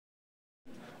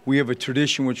we have a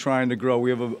tradition we're trying to grow. We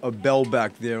have a bell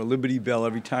back there, a Liberty Bell.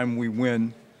 Every time we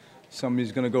win,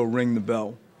 somebody's going to go ring the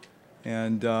bell.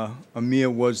 And Amir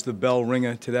was the bell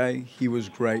ringer today. He was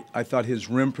great. I thought his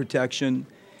rim protection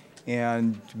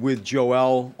and with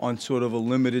Joel on sort of a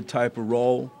limited type of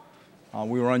role,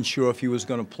 we were unsure if he was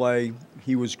going to play.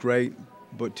 He was great.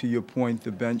 But to your point,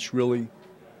 the bench really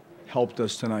helped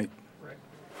us tonight. Right.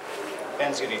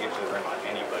 Ben's going to get to the rim on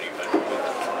anybody,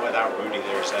 but without Rudy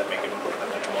there, does that make him a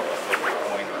much more of a focal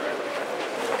point or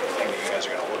a thing that you guys are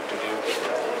going to look to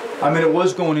do? I mean, it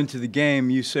was going into the game.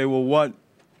 You say, well, what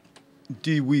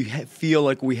do we feel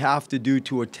like we have to do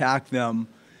to attack them?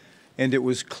 And it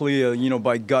was clear, you know,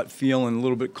 by gut feeling, a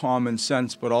little bit common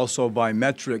sense, but also by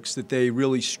metrics that they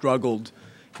really struggled.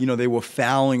 You know, they were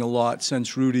fouling a lot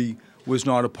since Rudy was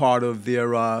not a part of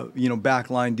their, you know,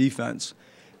 backline defense.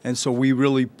 And so we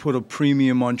really put a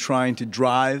premium on trying to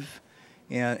drive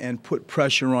and put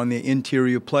pressure on the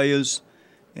interior players.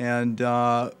 And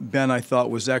Ben, I thought,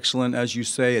 was excellent, as you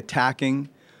say, attacking.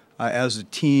 As a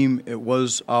team, it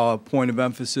was our point of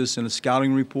emphasis in a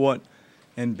scouting report.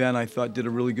 And Ben, I thought, did a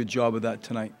really good job of that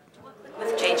tonight.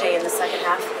 With JJ in the second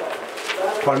half?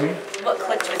 Pardon me? What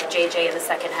clicked with JJ in the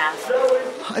second half?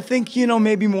 I think, you know,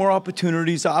 maybe more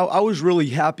opportunities. I was really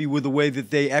happy with the way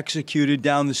that they executed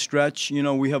down the stretch. You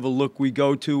know, we have a look we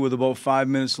go to with about 5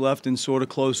 minutes left in sort of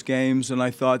close games, and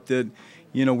I thought that,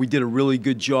 you know, we did a really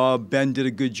good job. Ben did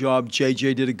a good job.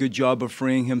 JJ did a good job of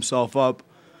freeing himself up.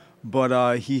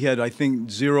 But he had, I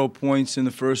think, 0 points in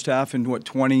the first half and,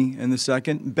 20 in the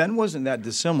second. Ben wasn't that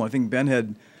dissimilar. I think Ben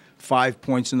had 5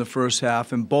 points in the first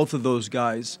half, and both of those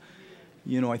guys,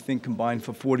 you know, I think combined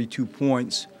for 42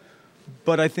 points.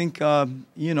 But I think,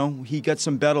 you know, he got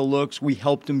some better looks. We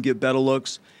helped him get better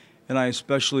looks, and I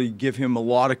especially give him a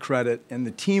lot of credit and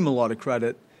the team a lot of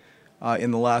credit in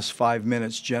the last 5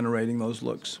 minutes generating those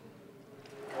looks.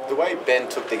 The way Ben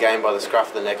took the game by the scruff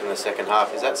of the neck in the second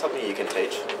half, is that something you can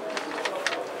teach?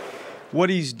 What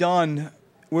he's done,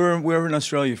 where in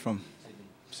Australia from?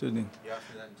 Sydney. Yeah,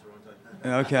 after that in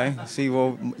Toronto. Okay. See,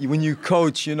 well, when you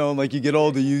coach, you know, like you get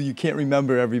older, you can't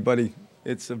remember everybody.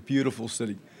 It's a beautiful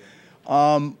city.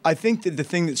 I think that the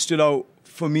thing that stood out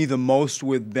for me the most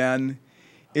with Ben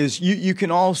is you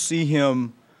can all see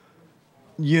him,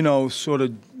 you know, sort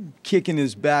of kicking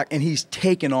his back, and he's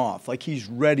taken off, like he's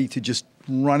ready to just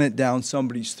run it down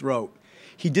somebody's throat.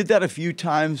 He did that a few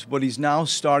times, but he's now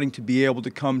starting to be able to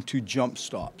come to jump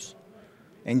stops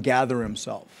and gather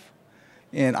himself.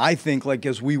 And I think, like,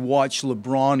 as we watch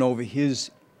LeBron over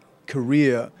his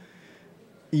career,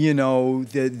 you know,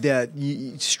 that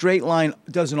straight line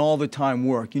doesn't all the time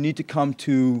work. You need to come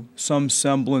to some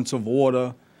semblance of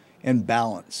order and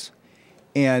balance.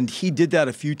 And he did that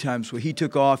a few times where he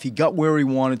took off, he got where he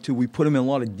wanted to. We put him in a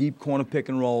lot of deep corner pick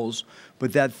and rolls.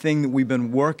 But that thing that we've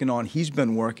been working on, he's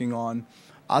been working on,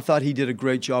 I thought he did a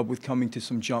great job with coming to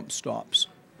some jump stops.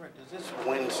 Right. Does this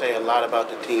win say a lot about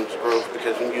the team's growth?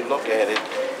 Because when you look at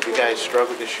it, you guys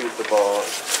struggled to shoot the ball.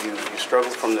 You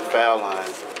struggled from the foul line.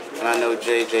 And I know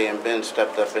JJ and Ben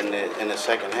stepped up in the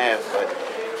second half, but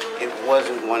it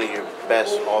wasn't one of your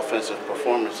best offensive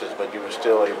performances, but you were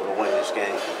still able to win this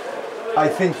game. I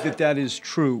think that that is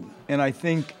true, and I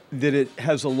think that it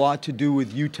has a lot to do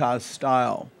with Utah's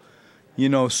style. You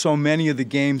know, so many of the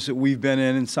games that we've been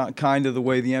in, and so, kind of the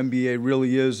way the NBA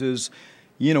really is,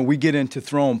 you know, we get into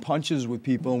throwing punches with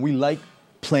people, and we like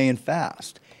playing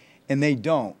fast, and they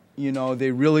don't. You know,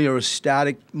 they really are a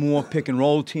static, more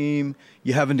pick-and-roll team.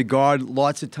 You're having to guard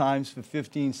lots of times for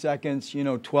 15 seconds, you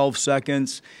know, 12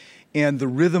 seconds. And the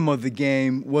rhythm of the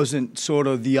game wasn't sort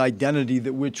of the identity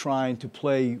that we're trying to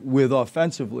play with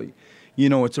offensively. You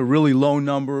know, it's a really low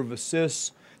number of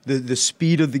assists. The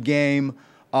speed of the game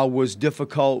was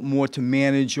difficult more to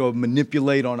manage or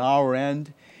manipulate on our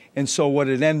end. And so what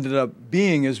it ended up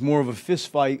being is more of a fist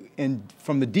fight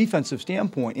from the defensive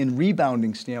standpoint, and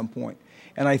rebounding standpoint.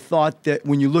 And I thought that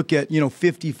when you look at, you know,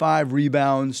 55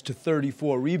 rebounds to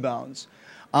 34 rebounds,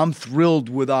 I'm thrilled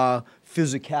with our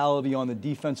physicality on the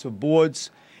defensive boards.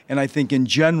 And I think in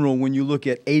general, when you look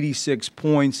at 86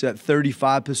 points at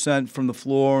 35% from the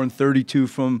floor and 32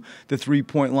 from the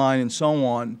three-point line and so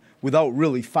on, without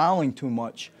really fouling too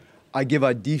much, I give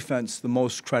our defense the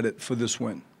most credit for this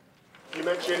win. You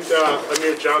mentioned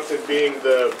Amir Johnson being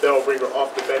the bell ringer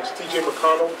off the bench. T.J.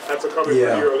 McConnell had to come in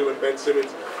pretty early when Ben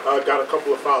Simmons got a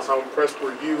couple of fouls. How impressed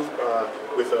were you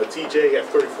with T.J. at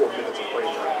 34 minutes of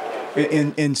playing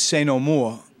time? And say no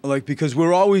more. Like, because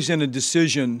we're always in a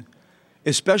decision,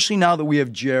 especially now that we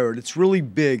have Jared. It's really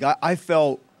big. I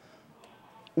felt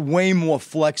way more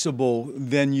flexible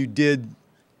than you did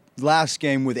last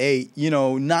game with 8.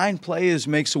 9 players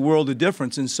makes a world of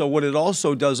difference. And so what it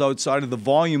also does outside of the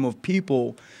volume of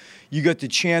people, you get the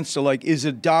chance to, like, is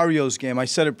it Dario's game? I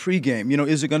said it pregame.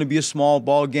 Is it going to be a small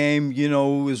ball game,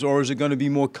 or is it going to be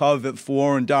more cov at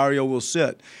 4 and Dario will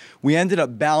sit? We ended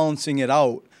up balancing it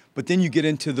out. But then you get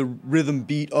into the rhythm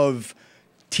beat of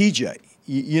TJ.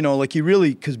 Like he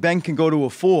really, because Ben can go to a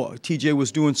 4. TJ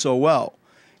was doing so well.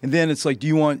 And then it's like, do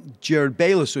you want Jared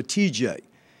Bayless or TJ?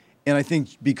 And I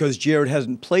think because Jared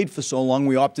hasn't played for so long,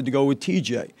 we opted to go with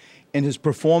TJ. And his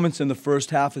performance in the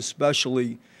first half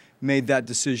especially made that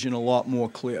decision a lot more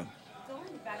clear. Going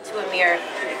back to Amir,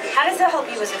 how does that help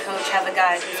you as a coach, have a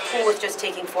guy who's cool with just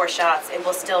taking 4 shots and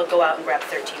will still go out and grab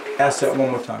 13 rebounds? Ask that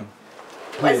one more time.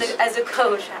 As a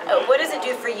coach, what does it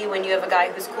do for you when you have a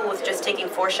guy who's cool with just taking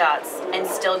 4 shots and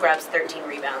still grabs 13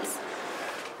 rebounds?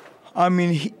 I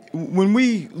mean, when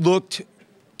we looked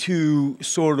to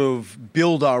sort of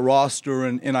build our roster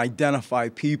and identify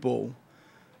people,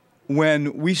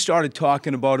 when we started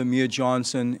talking about Amir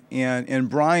Johnson, and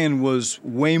Brian was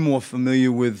way more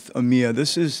familiar with Amir,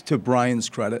 this is to Brian's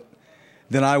credit,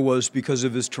 than I was because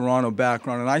of his Toronto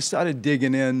background. And I started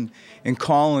digging in and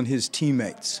calling his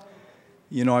teammates.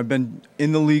 I've been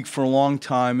in the league for a long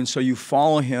time, and so you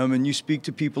follow him and you speak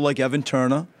to people like Evan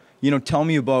Turner. Tell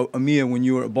me about Amir when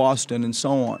you were at Boston and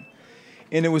so on.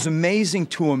 And it was amazing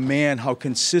to a man how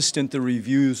consistent the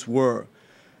reviews were.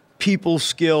 People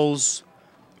skills,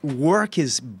 work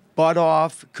his butt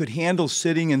off, could handle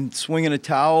sitting and swinging a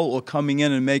towel or coming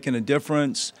in and making a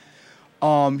difference.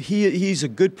 He's a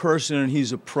good person and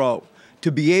he's a pro.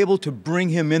 To be able to bring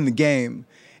him in the game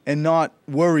and not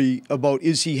worry about,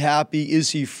 is he happy,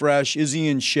 is he fresh, is he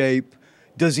in shape,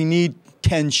 does he need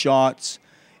 10 shots,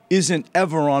 isn't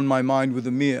ever on my mind with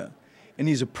Amir. And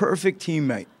he's a perfect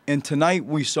teammate. And tonight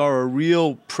we saw a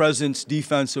real presence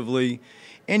defensively,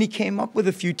 and he came up with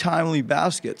a few timely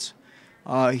baskets.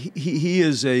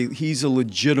 He's a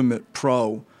legitimate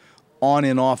pro on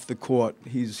and off the court.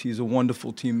 He's a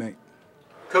wonderful teammate.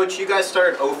 Coach, you guys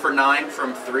started 0 for 9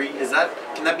 from 3.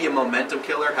 Can that be a momentum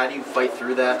killer? How do you fight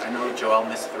through that? I know Joel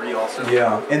missed 3 also.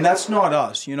 Yeah, and that's not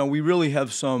us. We really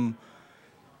have some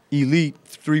elite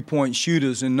three-point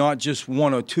shooters and not just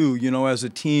 1 or 2. As a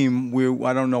team,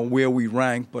 I don't know where we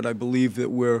rank, but I believe that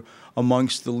we're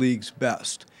amongst the league's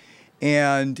best.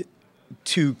 And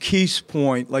to Keith's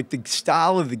point, like the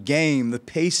style of the game, the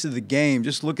pace of the game,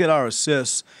 just look at our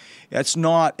assists. It's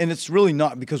not, and it's really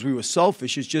not because we were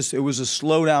selfish. It's just it was a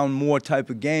slow down more type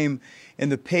of game, and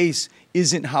the pace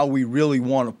isn't how we really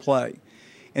want to play.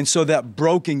 And so that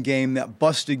broken game, that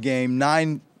busted game,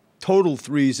 9 total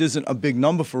threes isn't a big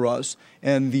number for us,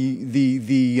 and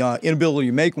the inability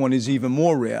to make one is even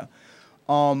more rare.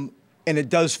 And it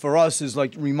does for us is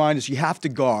like remind us you have to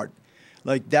guard.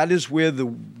 Like that is where the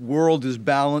world is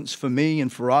balanced for me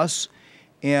and for us.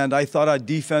 And I thought our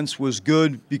defense was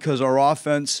good because our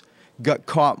offense got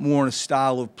caught more in a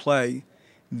style of play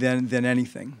than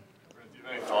anything. Do you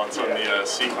have any thoughts on the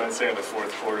sequencing of the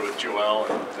fourth quarter with Joel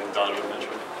and Donovan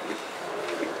Mitchell?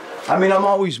 I mean, I'm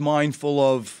always mindful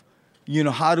of,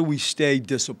 how do we stay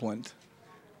disciplined?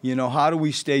 How do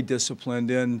we stay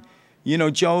disciplined? And,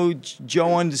 Joe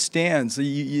understands.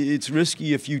 It's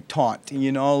risky if you taunt,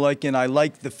 and I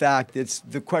like the fact, it's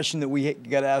the question that we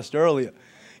got asked earlier.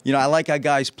 I like our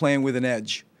guys playing with an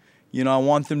edge. I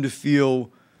want them to feel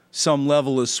some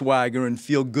level of swagger and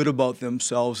feel good about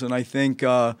themselves. And I think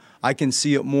I can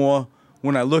see it more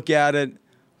when I look at it.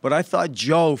 But I thought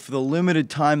Joe, for the limited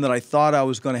time that I thought I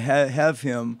was going to have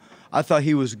him, I thought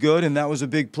he was good, and that was a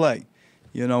big play.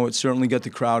 It certainly got the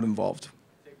crowd involved.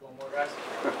 Take one more, guys.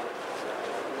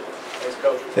 Thanks,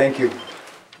 Coach. Thank you.